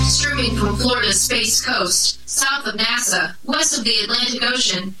Dropping from Florida's Space Coast, south of NASA, west of the Atlantic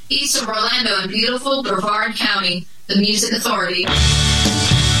Ocean, east of Orlando and beautiful Brevard County, the Music Authority.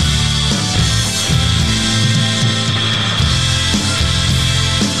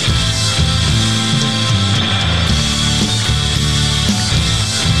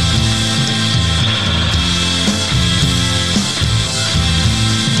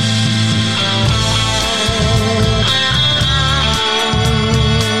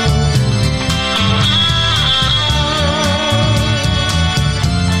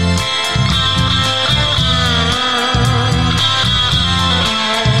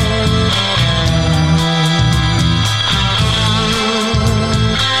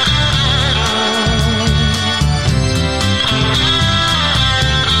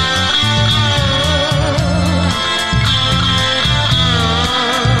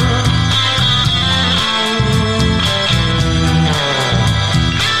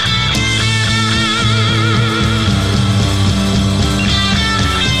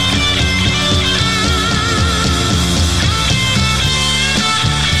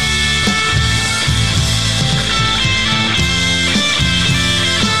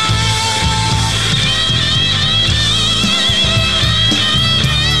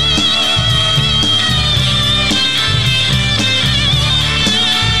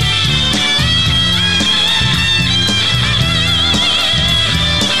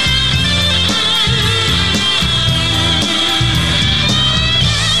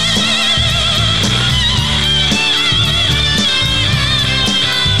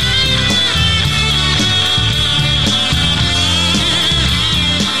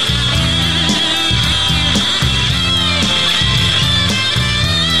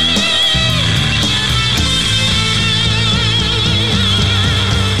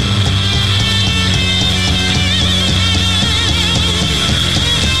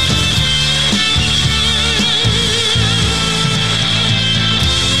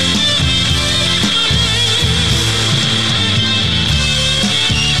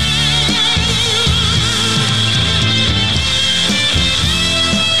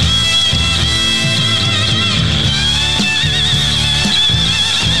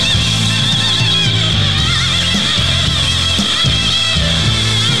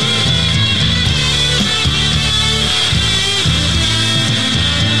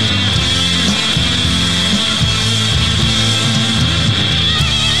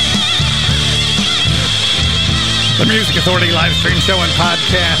 The Music Authority live stream show and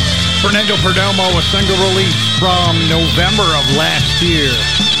podcast. Fernando Perdomo, a single release from November of last year.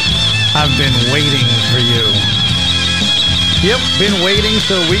 I've been waiting for you. Yep, been waiting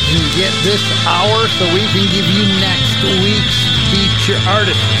so we can get this hour so we can give you next week's feature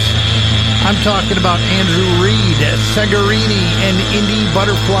artists. I'm talking about Andrew Reed, Segarini, and Indie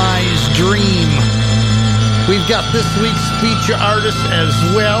Butterfly's Dream. We've got this week's feature artists as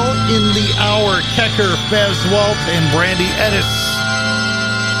well in the hour, Kecker, Fez Walt, and Brandy Edis.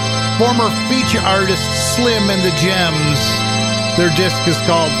 Former feature artist Slim and the Gems. Their disc is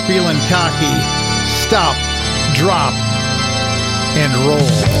called Feelin' Cocky. Stop, drop, and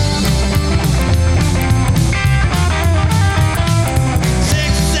roll.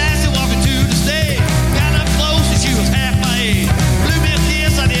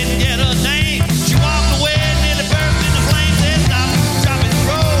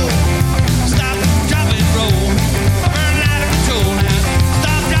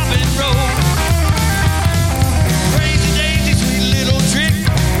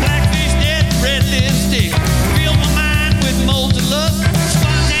 Fill my mind with molten love,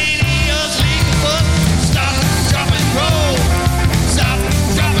 spontaneous.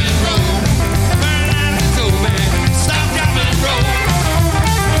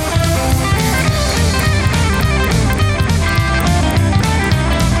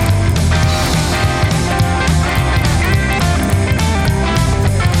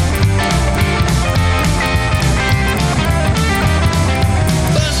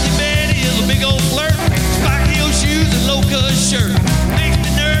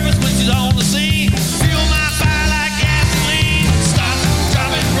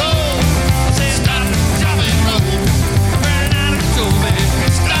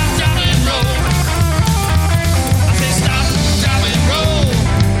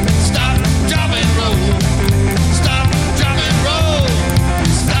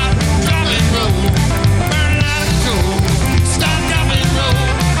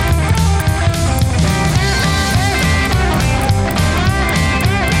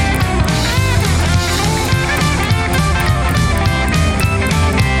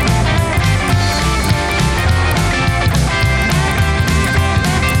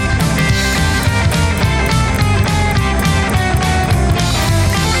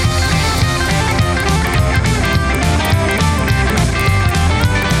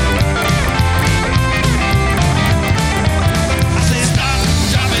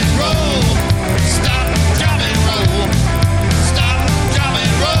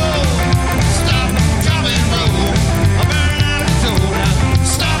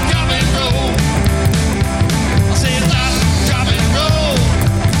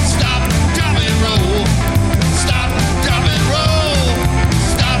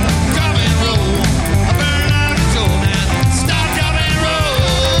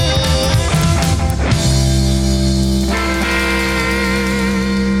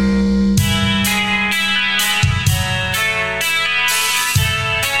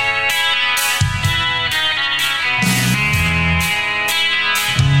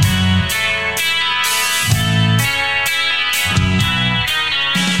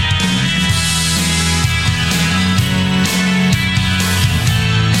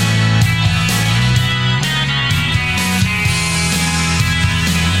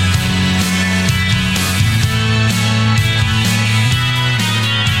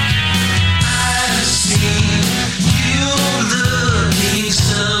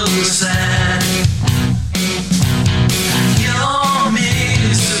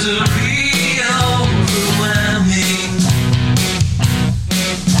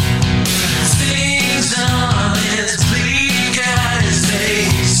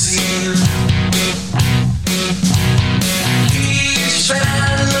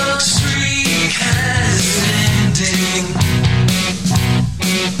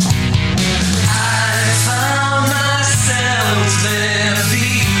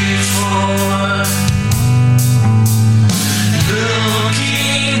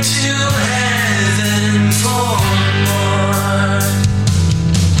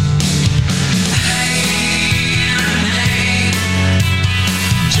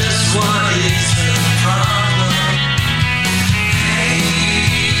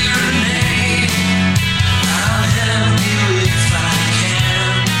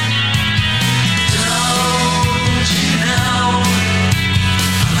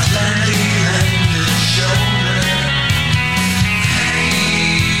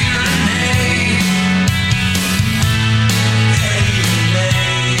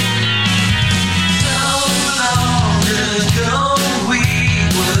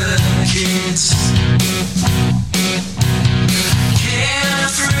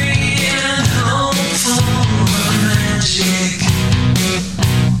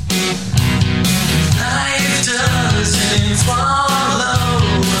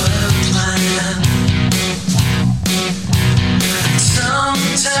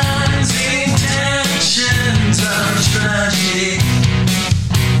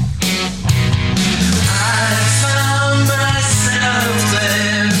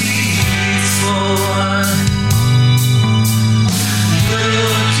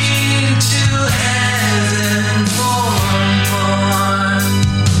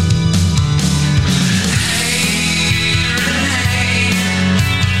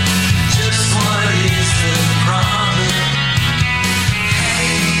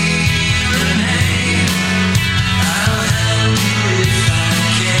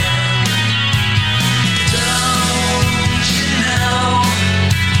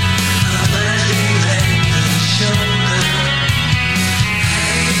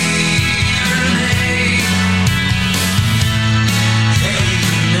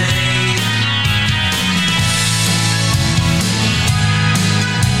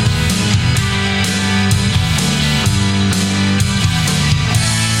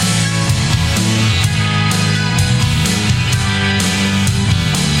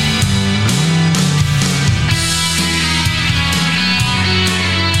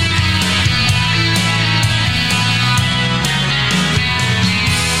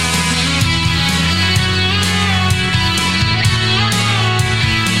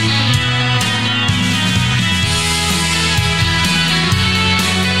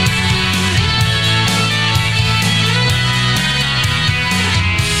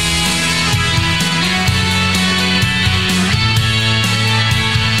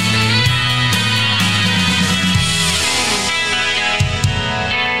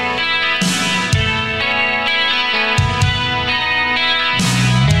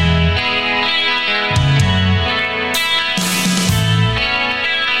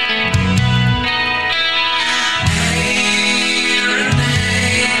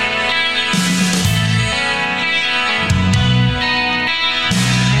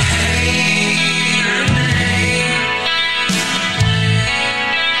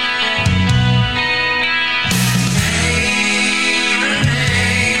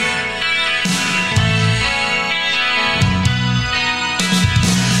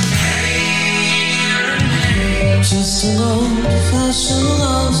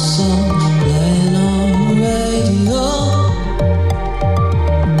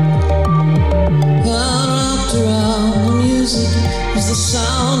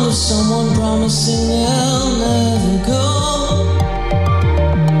 promising they'll never go.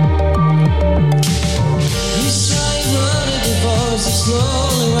 These trade-worded divorce that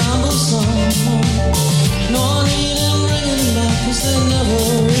slowly rambles on. No need in bringing them back 'cause they never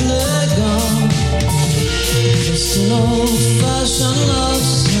really gone. Just an old-fashioned love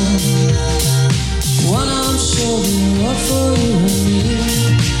song, one I'm sure we wrote for you and me.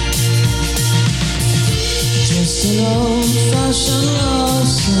 Just an old-fashioned love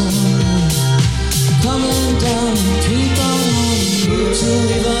song, coming down and keep on you to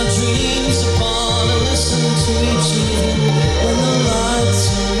leave our dreams apart and listen to each evening when the lights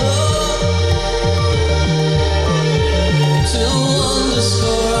are low. Till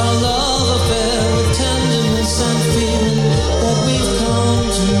underscore our love affair with tenderness and feeling that we've come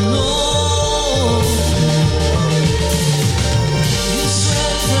to know. You swear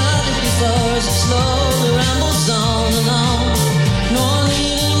you've heard it before as it slowly rambles on and on. No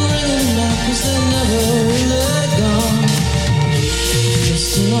need in bringing them back 'cause they're never really gone.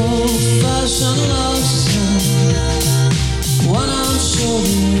 Just an old-fashioned love song, one I'm sure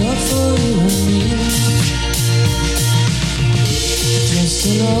we wrote for you and me. Just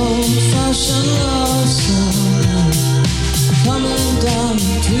an old-fashioned love song, coming down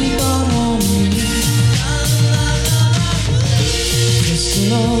to keep on me. Just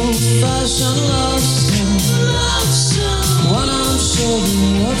an old-fashioned love song, one I'm sure we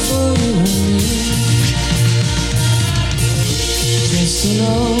wrote for you and me. Just an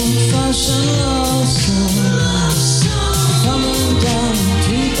old-fashioned love song, coming down to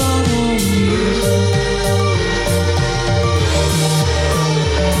keep on me.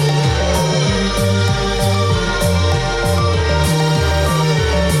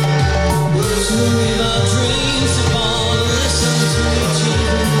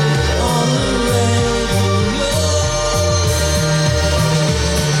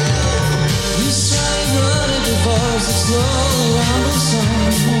 Slowly rambles on.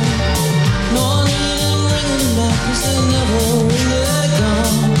 No need in bringing them back 'cause they're never really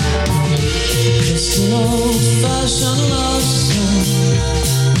gone. Just an old-fashioned love song,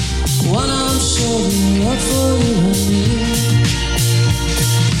 one I'm sure we wrote for you and me.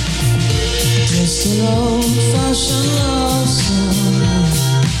 Just an old-fashioned love song,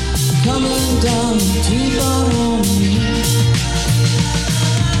 coming down to keep on me.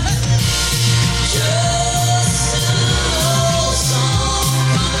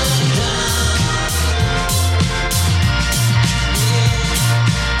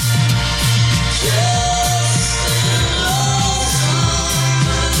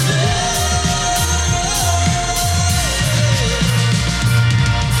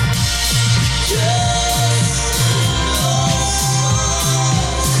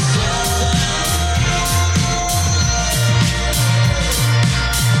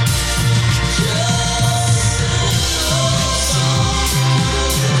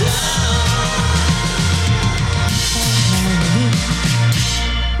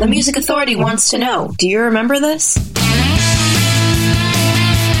 The Music Authority wants to know, do you remember this? You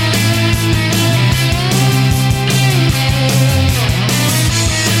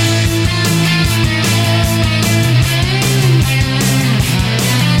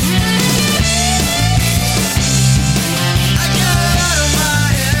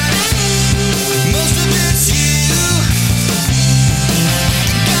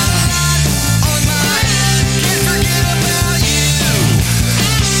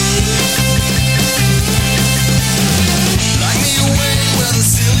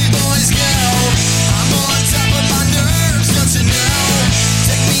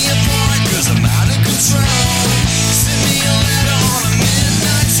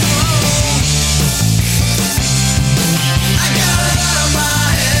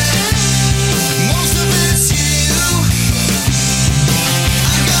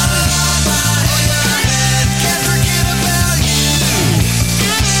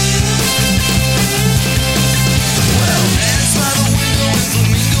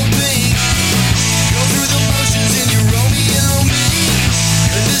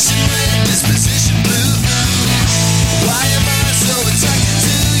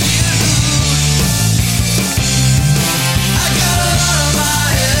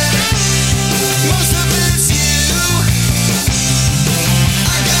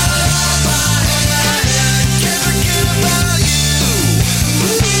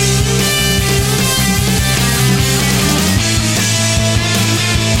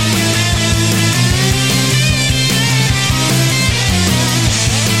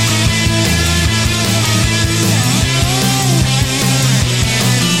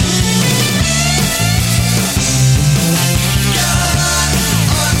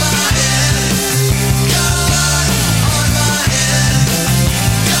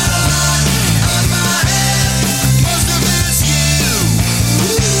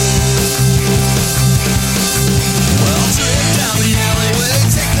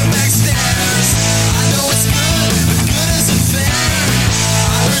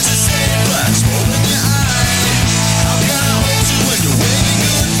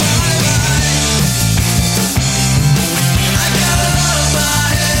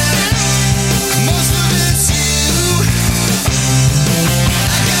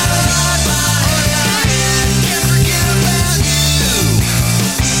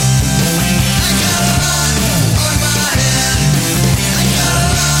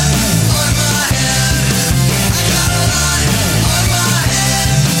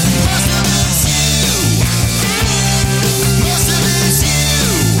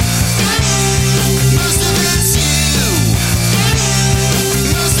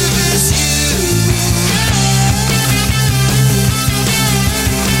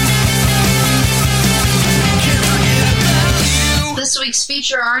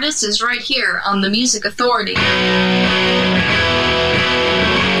Feature Artist is right here on the Music Authority.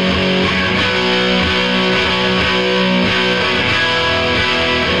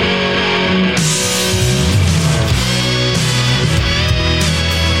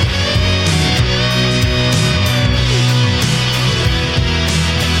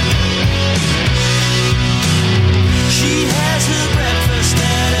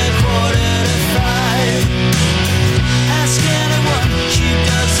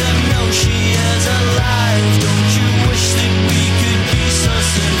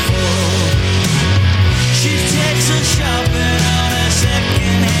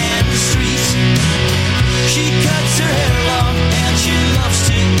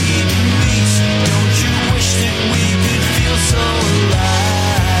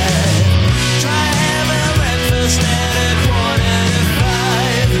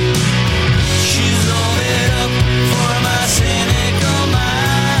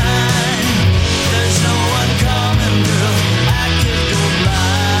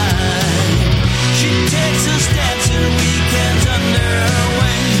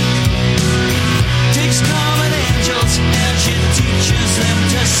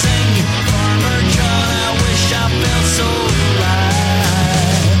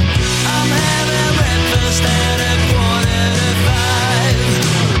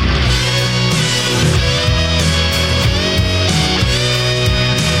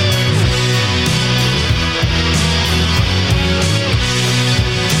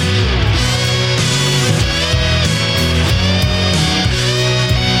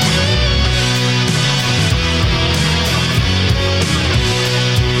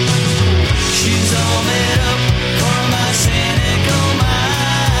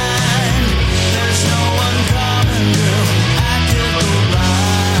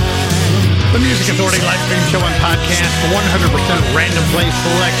 Authority live stream show and podcast, 100% random play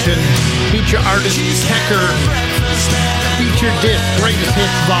selection, feature artist Tecker, featured disc, greatest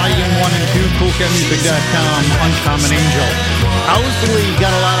hits, volume 1 and 2, coolcatmusic.com, Uncommon Angel. Owsley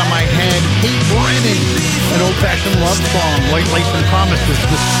got a lot on my head, Kate Brennan, an old-fashioned love song, White Lace and Promises,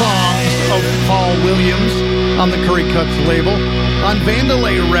 the songs of Paul Williams on the Curry Cuts label, on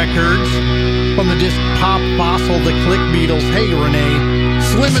Vandalay Records, from the disc Pop Fossil, the Click Beatles, Hey Renee,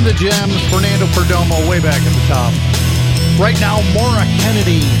 Slim and the Gems, Fernando Perdomo, way back at the top. Right now, Maura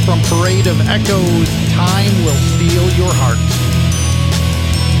Kennedy from Parade of Echoes, Time Will Steal Your Heart.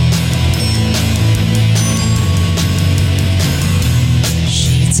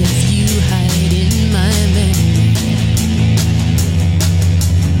 Shades of you hide in my memory,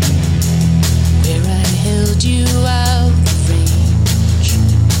 where I held you out of range.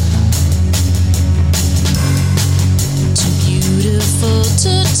 Too beautiful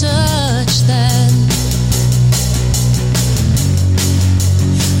to touch that.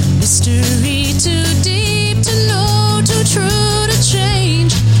 Mystery too deep to know, too true to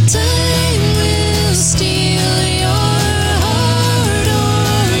change. Time will steal your heart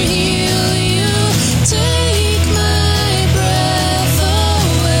or heal you. Take my breath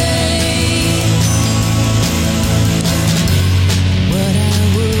away. What I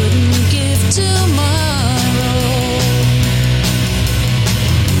wouldn't give tomorrow,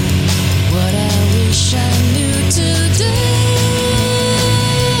 what I wish I knew today.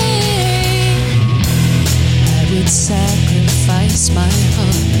 I would sacrifice my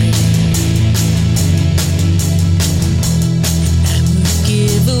hunger, I would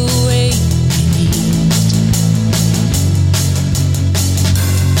give away my need.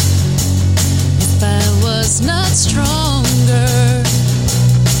 If I was not stronger,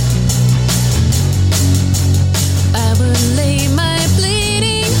 I would lay my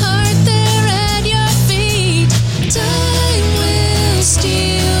bleeding heart there at your feet. Time will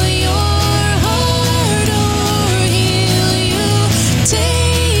steal your heart or heal you.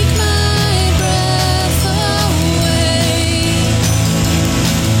 Take my breath away.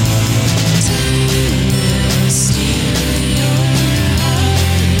 Time will steal your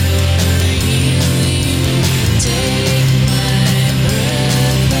heart or heal you. Take my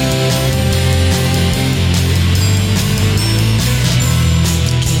breath away.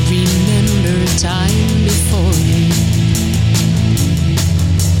 Can't remember time before you.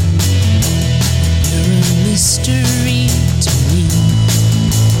 You're a mystery to me.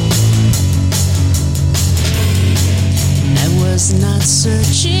 And I was not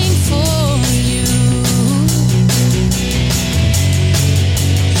searching for you.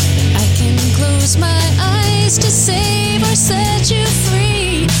 I can close my eyes to save or set you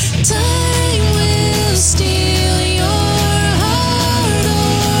free. Time will steal your heart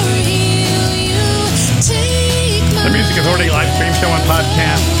or heal you. Take my Authority live stream show and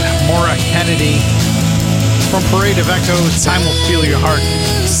podcast. Maura Kennedy from Parade of Echoes. Time will steal your heart.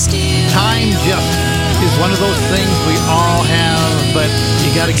 Time just is one of those things we all have, but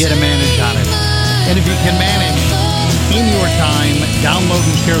you got to get a manage on it. And if you can manage in your time, download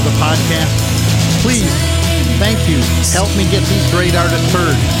and share the podcast. Please, thank you. Help me get these great artists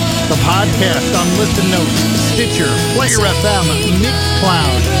heard. The podcast on Listen Notes, Stitcher, Player FM,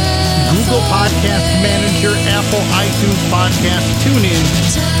 Mixcloud, Google Podcast Manager, Apple iTunes Podcast, TuneIn,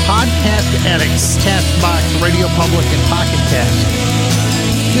 Podcast Addict, CastBox, Radio Public, and Pocket Cast.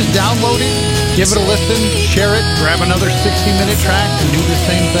 Just download it, give it a listen, share it, grab another 60-minute track, and do the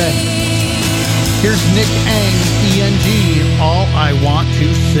same thing. Here's Nick Eng, ENG, All I Want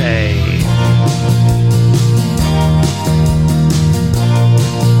to Say.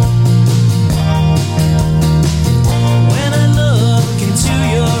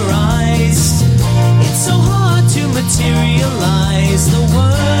 Materialize the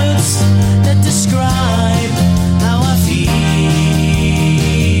words that describe how I feel.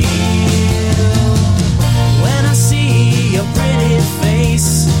 When I see your pretty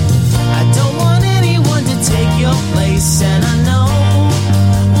face, I don't want anyone to take your place, and I know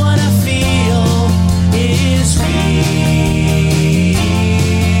what I feel is real.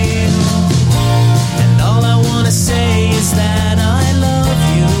 And all I want to say is that I love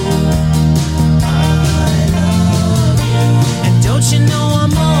you. Don't you know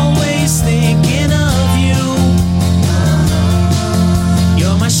I'm always thinking of you?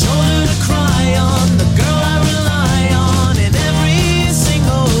 You're my shoulder to cry on, the girl I rely on in every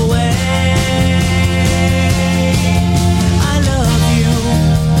single way. I love you,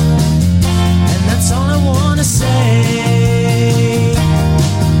 and that's all I want to say.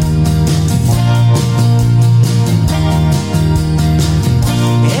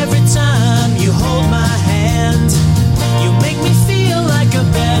 Every time you hold my hand, you make me feel like a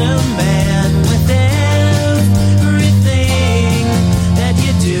better man with everything that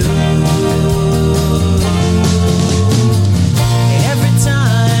you do. Every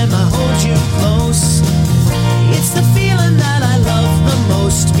time I hold you close, it's the feeling that I love the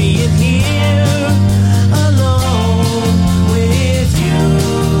most, being here alone with you.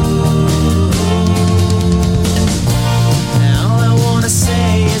 Now all I want to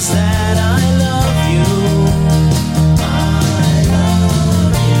say is that I love you.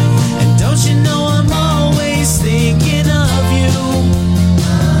 Don't you know I'm always thinking of you?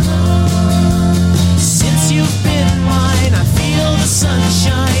 Since you've been mine, I feel the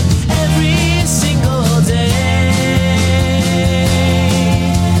sunshine every single day.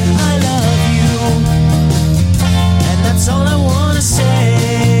 I love you, and that's all I want to say.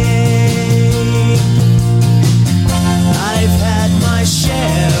 I've had my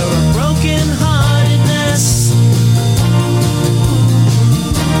share of broken-heartedness,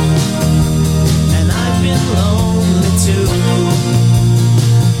 lonely too,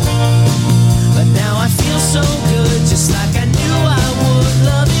 but now I feel so good, just like I knew I would,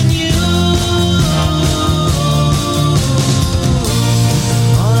 loving you.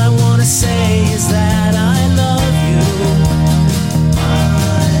 All I want to say is that I love you. I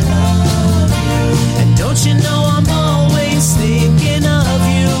love you. And don't you know I'm always thinking of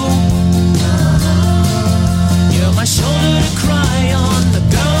you? You're my shoulder to cry on, the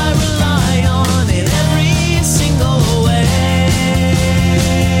girl I rely on in every single way.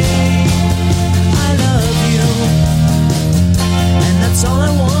 I love you, and that's all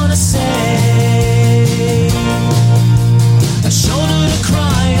I want to say. A shoulder to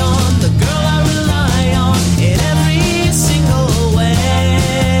cry on, the girl I rely on in every single way.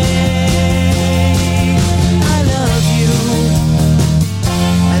 I love you,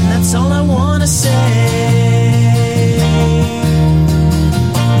 and that's all I want to say.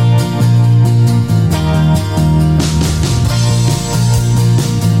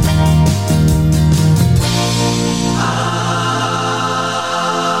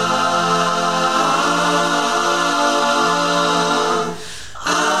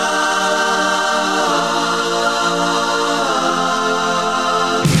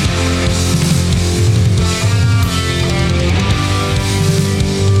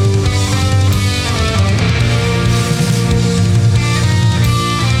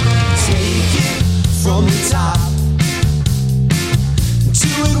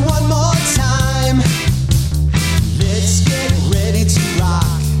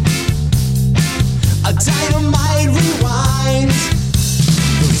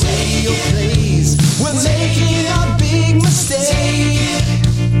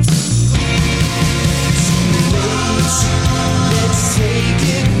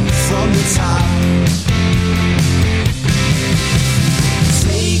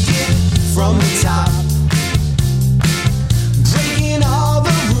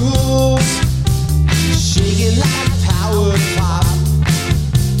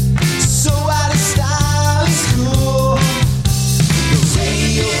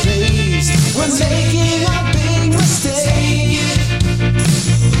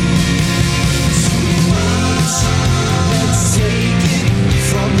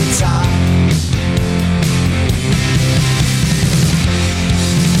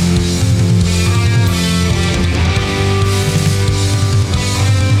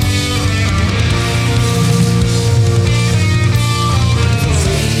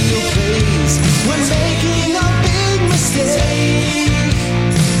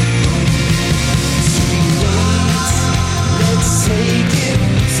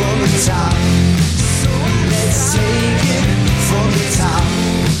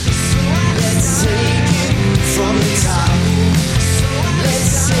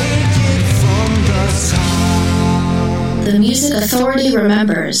 Music Authority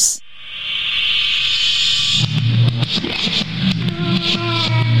remembers.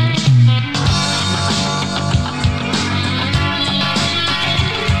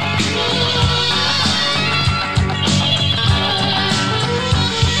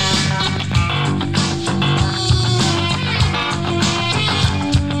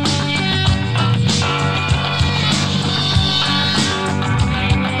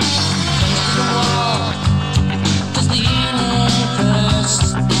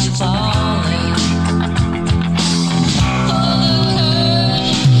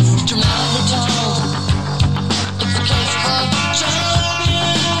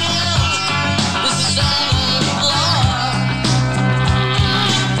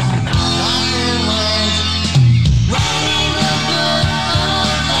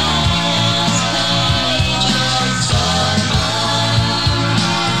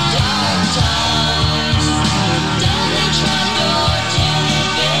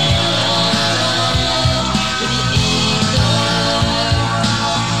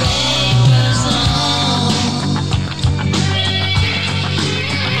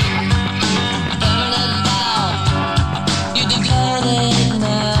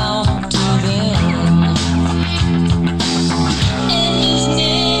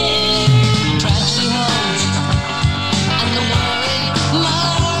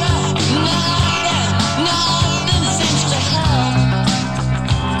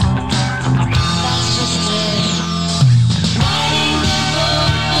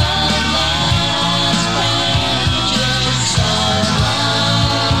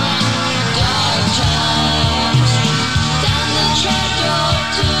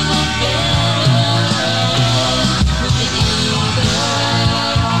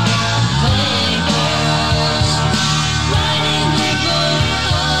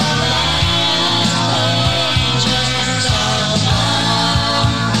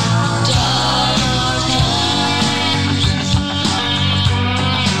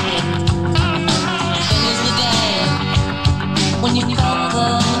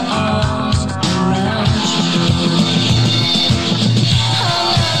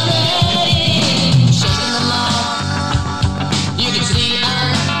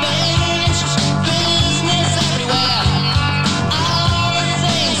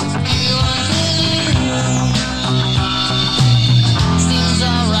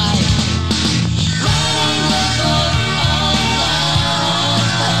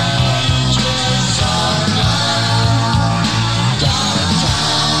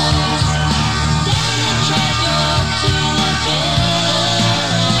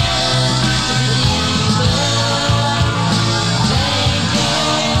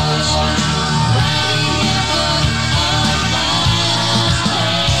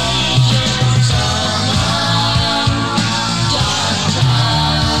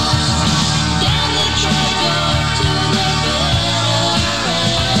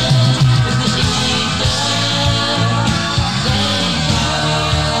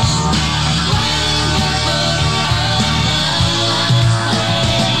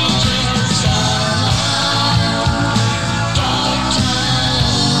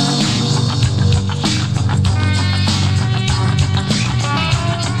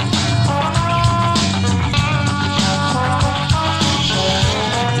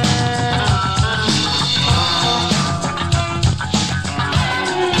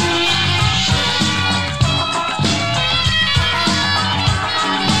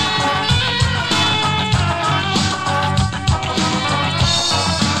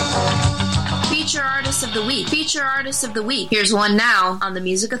 Feature Artist of the Week. Here's one now on the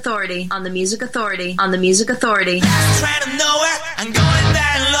Music Authority. On the Music Authority. On the Music Authority. Trying to know where I'm going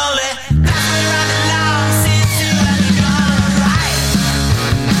down lowly. That's where I belong. Since you let me go right.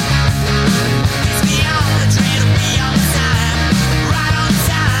 It's beyond the dream of beyond time. Right on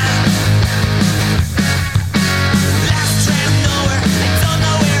time. Last train of nowhere. I don't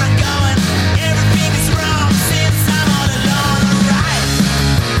know where I'm going. Everything is wrong since I'm all alone. Right.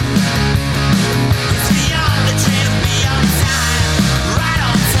 It's beyond the dream of beyond time. Right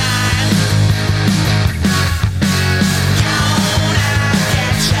on time. Gonna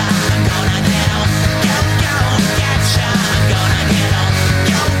catch ya.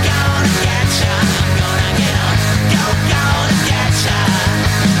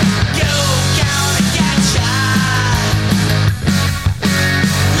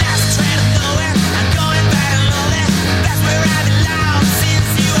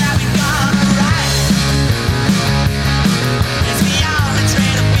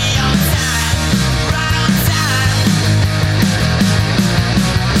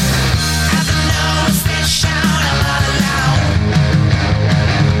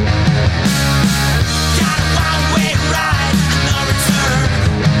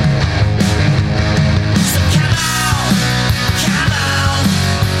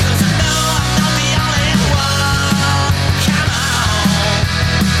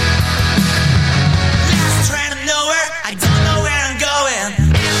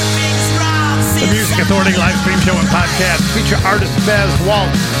 Authority live stream show and podcast. Feature artist Baz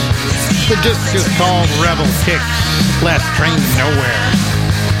Waltz. The disc is called Rebel Kicks. Last Train Nowhere.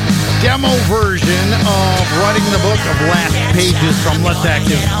 Demo version of Writing the Book of Last Pages from Less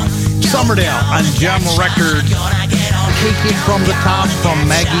Active Summerdale on Gem Records. Take It From the Top from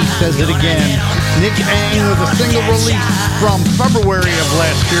Maggie Says It Again. Nick Ang with a single release from February of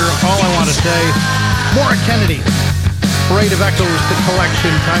last year. All I Want to Say. Maura Kennedy. Parade of Echoes, the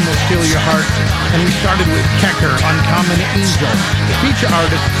collection, Time Will Steal Your Heart. And we started with Kecker, Uncommon Angel. Feature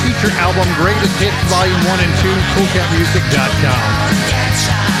artist, feature album, Greatest Hits, Volume 1 and 2, CoolCatMusic.com.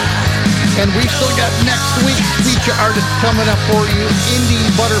 And we've still got next week's feature artist coming up for you. Indie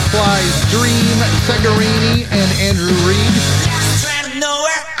Butterflies, Dream, Segarini, and Andrew Reed.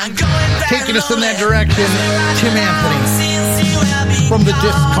 Taking us in that direction, Tim Anthony. From the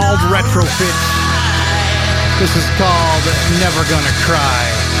disc called Retrofit. This is called Never Gonna Cry.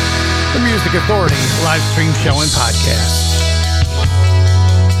 The Music Authority live stream show and podcast.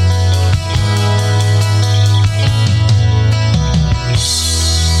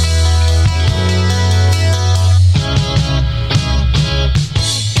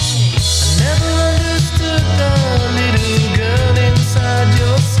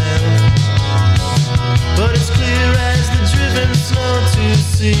 But it's clear as the driven snow to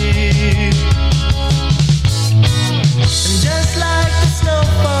see. And just like the snow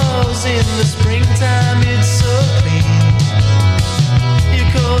falls in the springtime, it's so clean. Your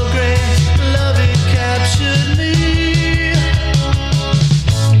cold gray love, it captured me.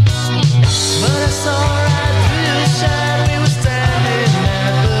 But I saw right through your shine, we were standing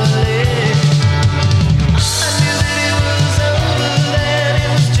at the lake. I knew that it was over then, it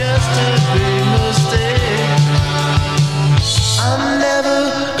was just a big mistake. I'm never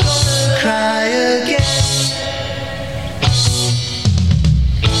gonna cry again.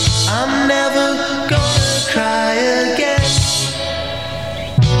 I'm never gonna cry again.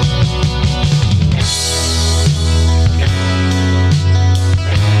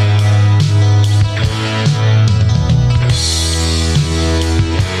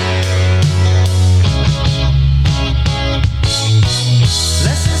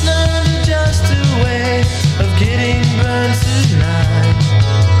 Lessons learned are just a way of getting burned tonight.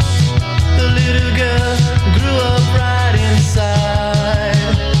 The little girl grew up right inside.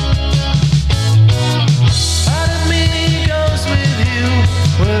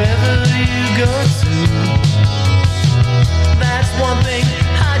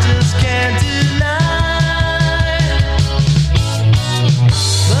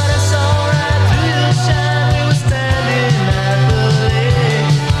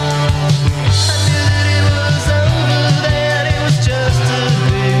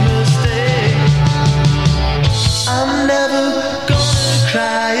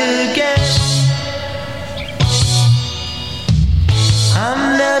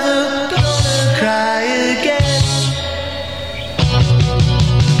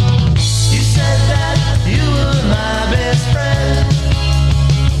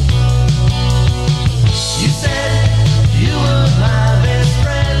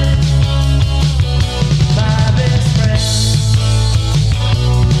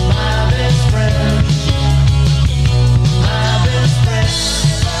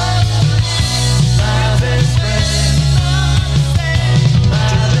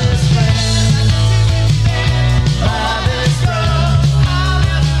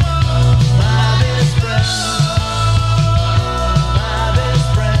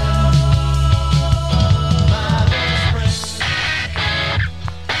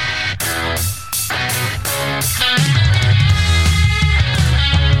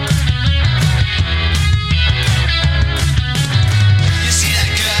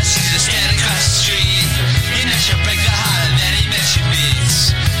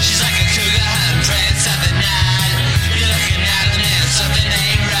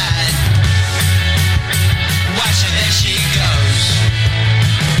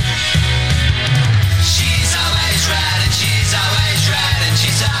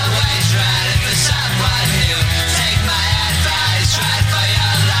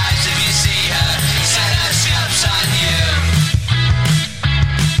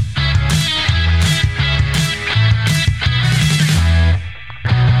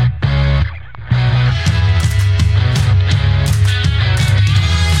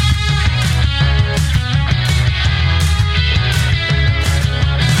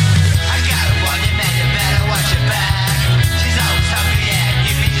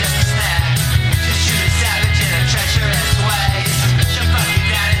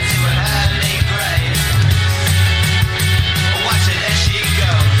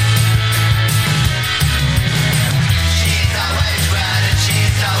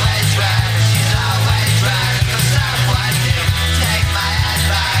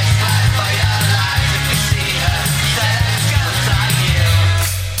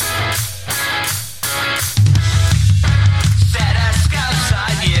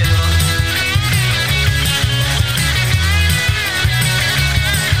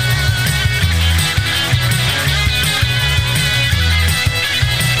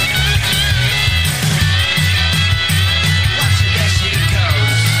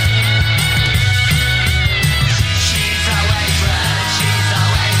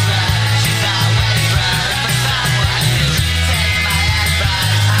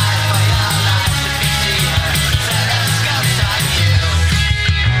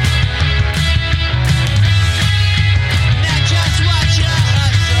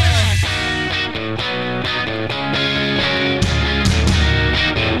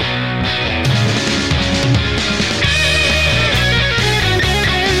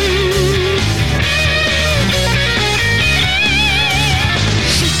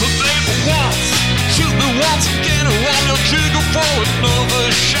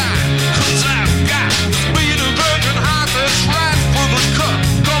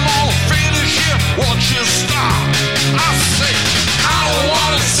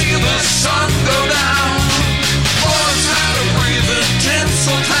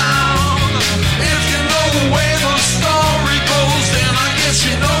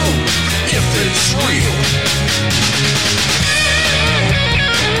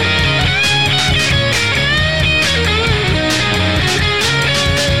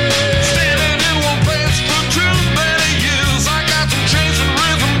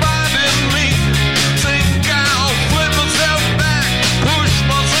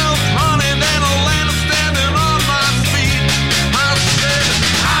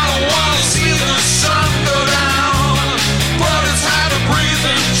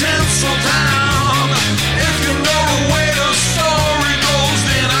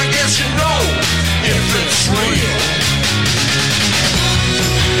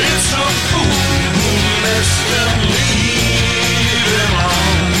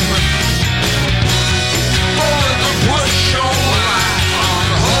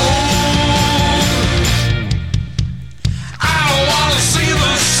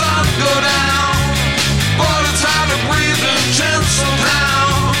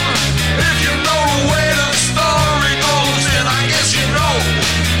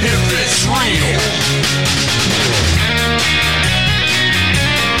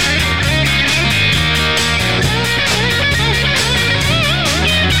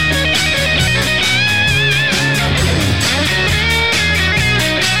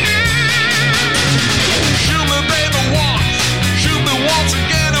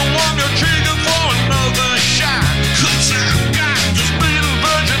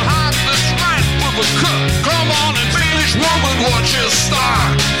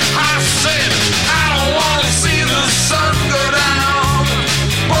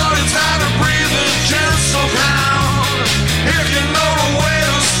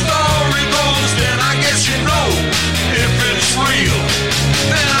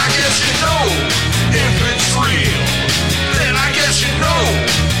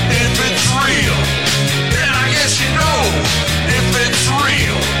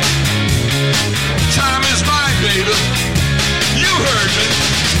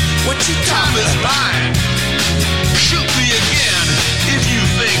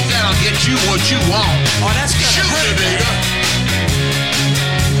 you what you want. Oh, that's gonna Shoot hurt, me, nigga.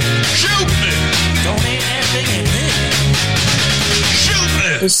 Shoot me. Don't aim that thing at me. Shoot me.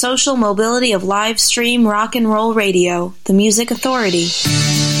 The social mobility of live stream rock and roll radio, the Music Authority.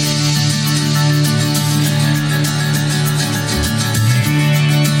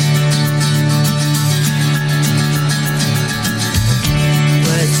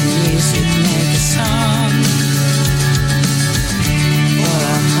 Words and music make a song for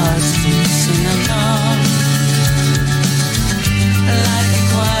our hearts to sing along, like a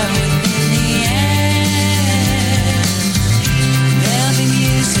choir within the air. There'll be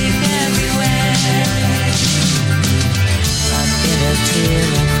music everywhere. A bitter tear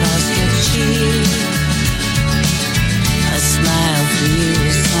across your cheek, a smile for you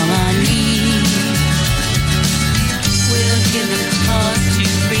is all I need. We'll give it cause to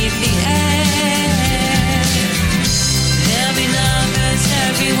breathe the air. There'll be lovers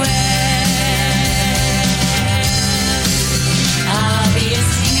everywhere. I'll be a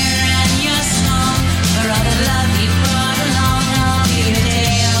singer and your song, for all the love you brought along. I'll be your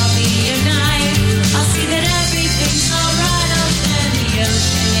day, I'll be your night. I'll see that everything's alright. I'll turn the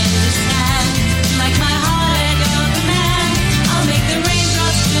ocean into sand, like my heart at your command. I'll make the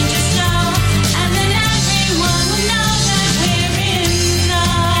raindrops turn to snow, and then everyone will know that we're in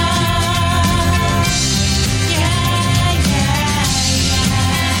love. Yeah, yeah, yeah.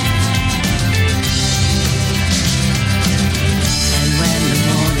 And when the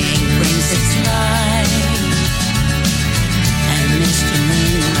morning brings its light, and Mr.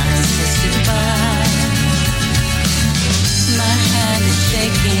 Moonlight says goodbye, my hand is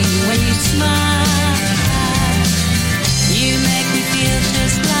shaking when you smile. You make me feel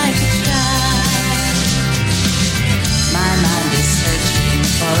just like a child. My mind is searching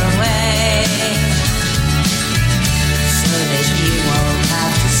for a way, so that you won't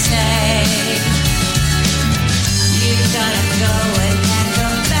have to say, you gotta go and can't go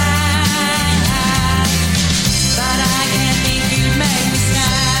back. But I can't think you'd make me sad.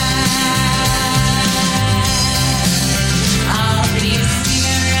 I'll be a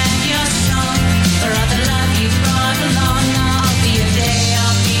singer and your song, for all the love you brought along. I'll be your day,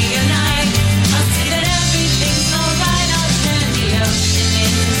 I'll be your night. I'll see that everything's alright. I'll turn the ocean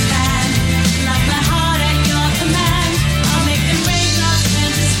into sand, like my heart at your command. I'll make the raindrops turn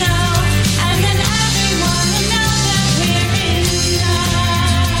to snow, and then everyone will know that we're in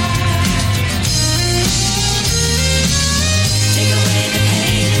love. Take away the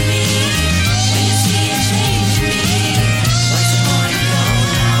pain in me when you see a change in me. What's the point of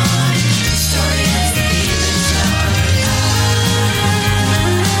going on? The story has the feelings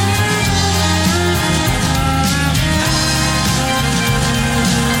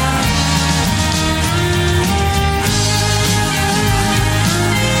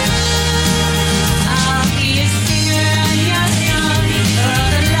I'll be a singer and your song, for all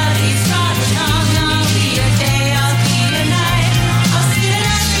the love you've brought along. I'll be your day, I'll be your night. I'll see that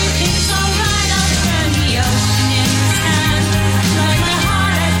everything's alright. I'll turn the ocean into sand, like my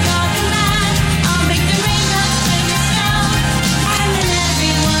heart at your command. I'll make the raindrops turn to snow, and then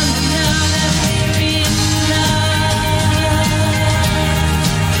everyone will know that we're in love.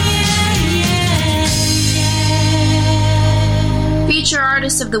 Yeah, yeah, yeah. Feature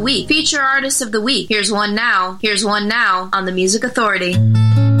Artist of the Week. Feature Artist of the Week. Here's one now. Here's one now on the Music Authority.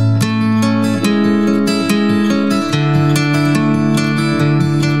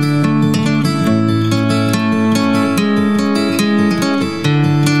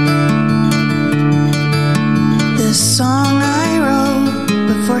 This song I wrote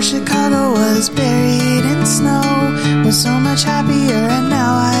before Chicago was buried in snow was so much happier, and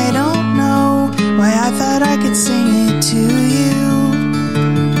now I don't know why I thought I could sing it to you.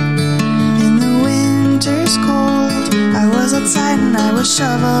 In the winter's cold, I was outside and I was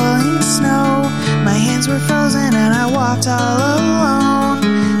shoveling snow. My hands were frozen and I walked all alone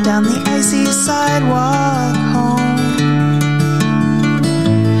down the icy sidewalk home.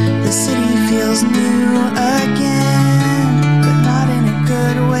 The city feels new again, but not in a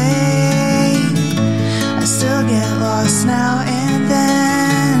good way. I still get lost now and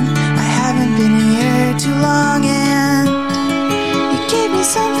then. I haven't been here too long, and you gave me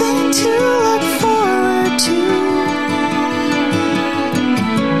something to look forward to.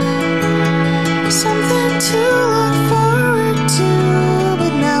 Something to look forward to,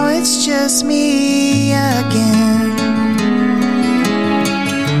 but now it's just me again.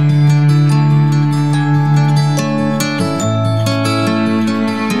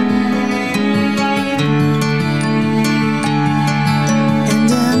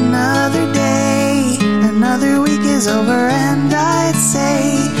 is over, and I'd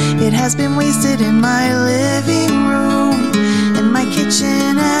say It has been wasted in my living room, in my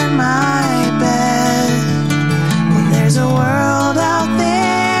kitchen and my bed. Well, there's a world out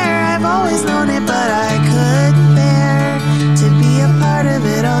there, I've always known it, but I couldn't bear to be a part of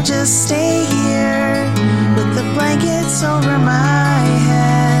it. I'll just stay here with the blankets over my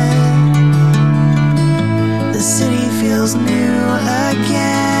head. The city feels new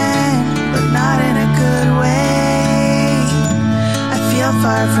again, but not in a good way. I feel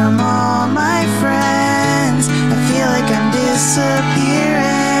far from all my friends. I feel like I'm disappearing.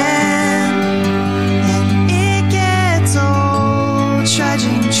 And it gets old,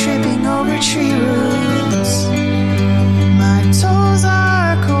 trudging, tripping over tree roots. My toes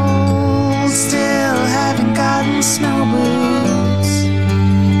are cold, still haven't gotten snow boots.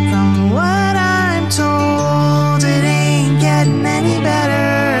 From what I'm told, it ain't getting any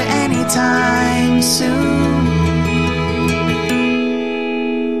better anytime soon.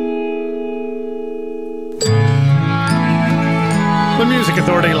 The Music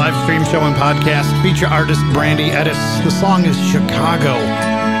Authority live stream show and podcast feature artist Brandy Edis. The song is Chicago.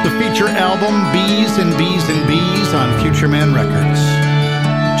 The feature album Bees and Bees and Bees on Future Man Records.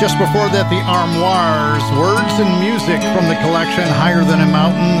 Just before that, the Armoires, words and music from the collection Higher Than a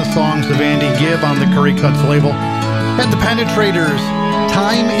Mountain, the songs of Andy Gibb on the Curry Cuts label. And the Penetrators,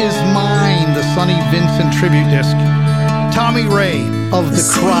 Time Is Mine, the Sonny Vincent tribute disc. Tommy Ray of The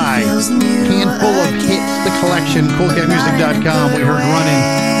Cry, handful of hits, the collection, CoolCatMusic.com. We heard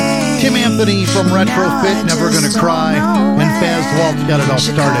Runnin'. Tim Anthony from Retrofit, Never Gonna Cry, and Faz Waltz got it all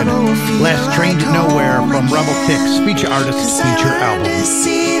started. Last Train to Nowhere from Rebel Kicks, feature artist, feature album.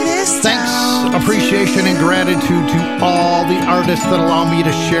 Thanks, appreciation, and gratitude to all the artists that allow me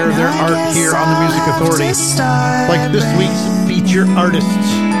to share their art here on the Music Authority. Like this week's feature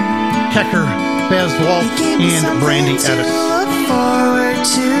artists, Kecker, Faz Waltz, and Brandy Edis.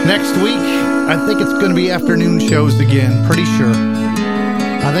 Next week, I think it's going to be afternoon shows again, pretty sure.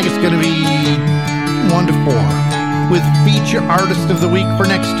 I think it's going to be 1 to 4 with feature artist of the week for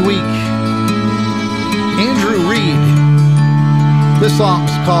next week, Andrew Reed. This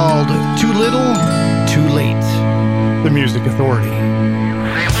song's called Too Little, Too Late. The Music Authority.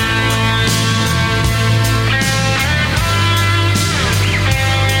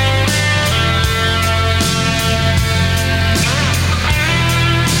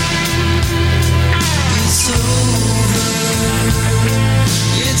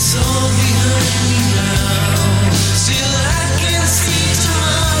 It's all behind me now. Still I can see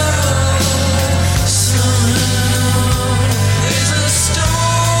tomorrow. Somehow there's a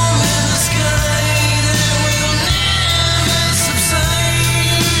storm in the sky that will never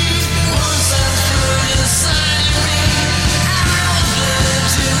subside. Once I felt inside of me, I was glad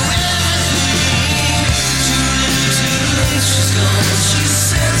to everything. Too little, too late, she's gone. She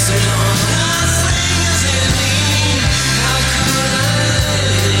said so long. Nothing is ending. How could I?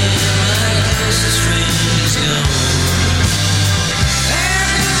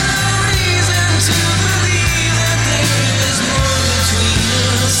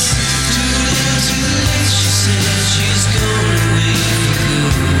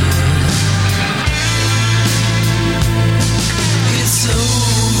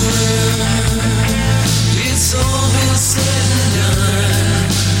 It's all been said and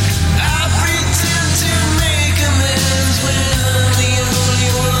done. I pretend to make amends when I'm the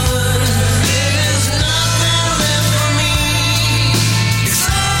only one. There's nothing left for me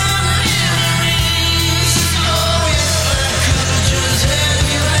except memories. Oh, if I could just have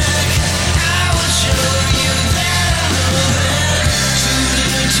you back, I would show you that I know that. Too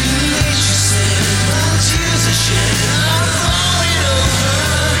little, too late, she said. My tears are shed. I'm falling over.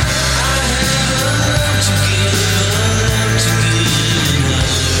 I have a love to give, a love to give.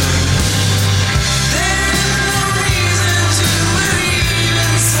 There is no reason to believe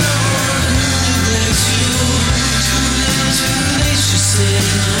in someone who neglects you. Too little, too late, she said.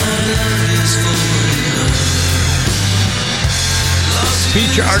 Our love is full.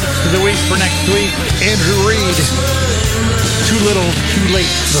 Feature artist of the week for next week, Andrew Reed. Too Little, Too Late,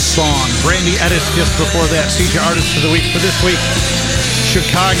 the song. Brandy Edis just before that, feature artist of the week for this week,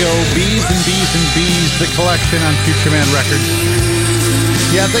 Chicago, Bees and Bees and Bees, the collection on Future Man Records.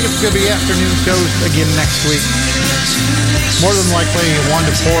 Yeah, I think it's going to be afternoon shows again next week. More than likely 1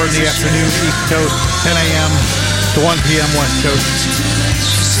 to 4 in the afternoon, East Coast, 10 a.m. to 1 p.m. West Coast.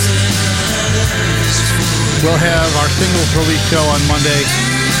 We'll have our singles release show on Monday,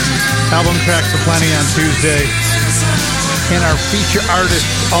 album tracks aplenty on Tuesday, and our feature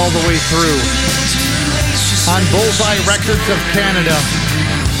artists all the way through. On Bullseye Records of Canada,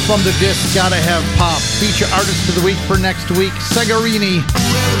 from the disc Gotta Have Pop. Feature artist of the week for next week, Segarini,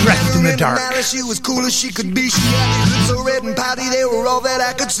 Dressed in the Dark. She was cool as she could be. She had these lips so red and pouty, they were all that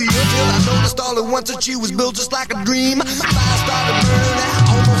I could see. Until I noticed all at once that she was built just like a dream. My fire started burning, I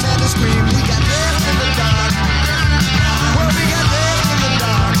almost had to scream. We got dressed in the dark. Well, we got dressed in the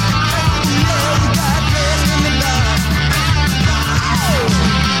dark. Yeah, we got dressed in the dark.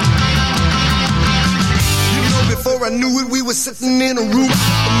 You know, before I knew it, we were sitting in a room.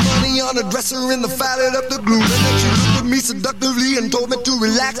 The money on the dresser and the fired up the glue. And then she looked at me seductively and told me to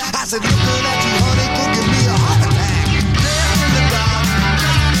relax. I said, looking at you, honey, could give me a heart attack. Dressed in the dark.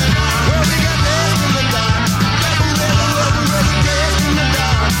 Well, we got dressed in the dark. Dressed in the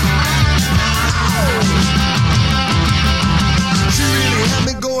dark. She really had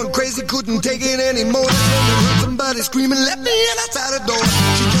me going crazy, couldn't take it anymore. Then I heard somebody screaming, let me in outside the door.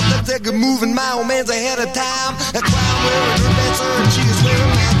 She kept that second moving, my old man's ahead of time. A clown wearing her dancer and she is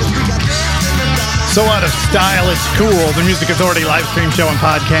wearing mine, 'cause we got dressed in the dark. So out of style, it's cool. The Music Authority live stream show and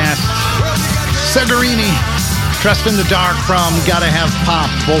podcast. Segarini, Dressed in the Dark from Gotta Have Pop,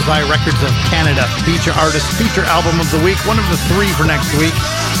 Bullseye Records of Canada. Feature artist, feature album of the week, one of the three for next week.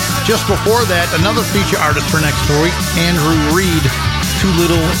 Just before that, another feature artist for next week, Andrew Reid, Too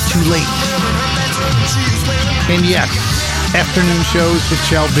Little, Too Late. And yes, afternoon shows it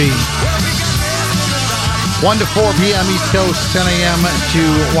shall be. 1 to 4 p.m. East Coast, 10 a.m. to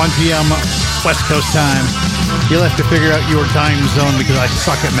 1 p.m. West Coast time. You'll have to figure out your time zone because I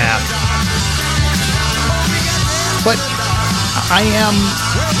suck at math. But I am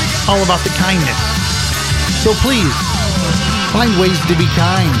all about the kindness. So please, find ways to be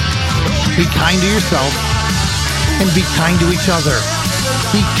kind. Be kind to yourself and be kind to each other.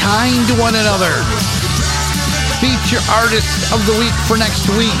 Be kind to one another. Feature artist of the week for next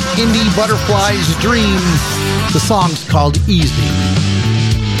week, Indie Butterfly's Dream. The song's called Easy.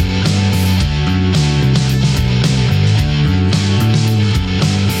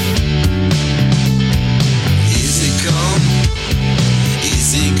 Easy come,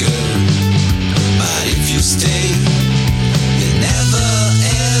 easy go. But if you stay, you never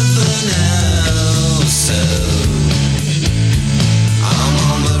ever know. So I'm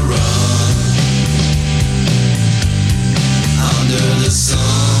on the run, under the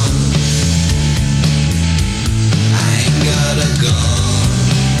sun. I ain't got a gun.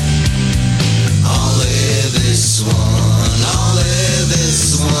 Only this one, only this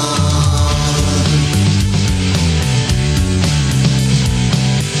one.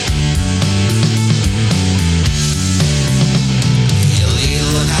 A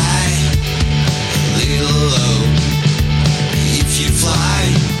little high, a little low. If you fly,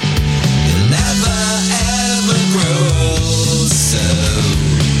 you'll never ever grow. So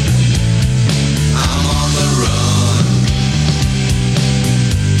I'm on the run,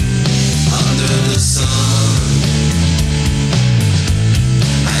 under the sun.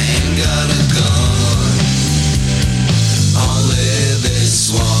 I ain't got a gun. Only this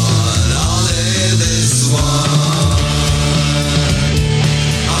one, only this one.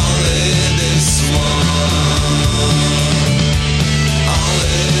 Only this one.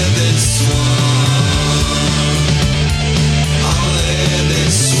 Only this one. Only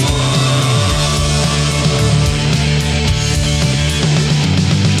this one.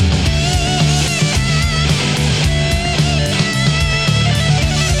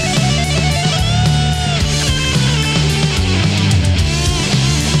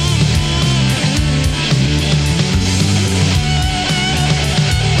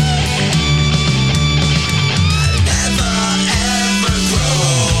 Never ever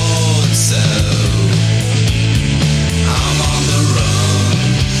grow. So I'm on the run,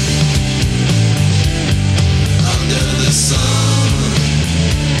 under the sun.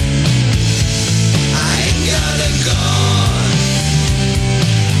 I ain't got a gun.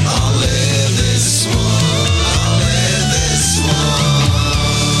 Only this one, only this one.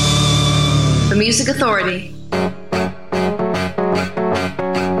 The Music Authority.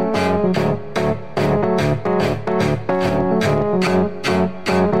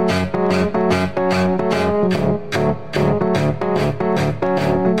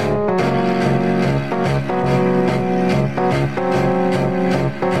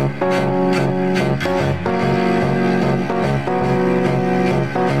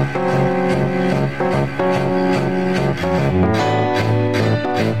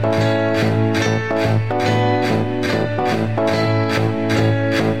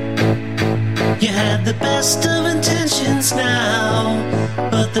 You had the best of intentions now,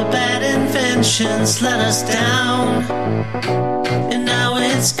 but the bad invention emotions let us down, and now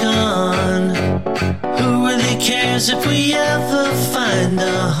it's gone. Who really cares if we ever find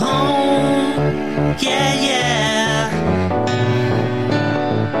a home? Yeah, yeah.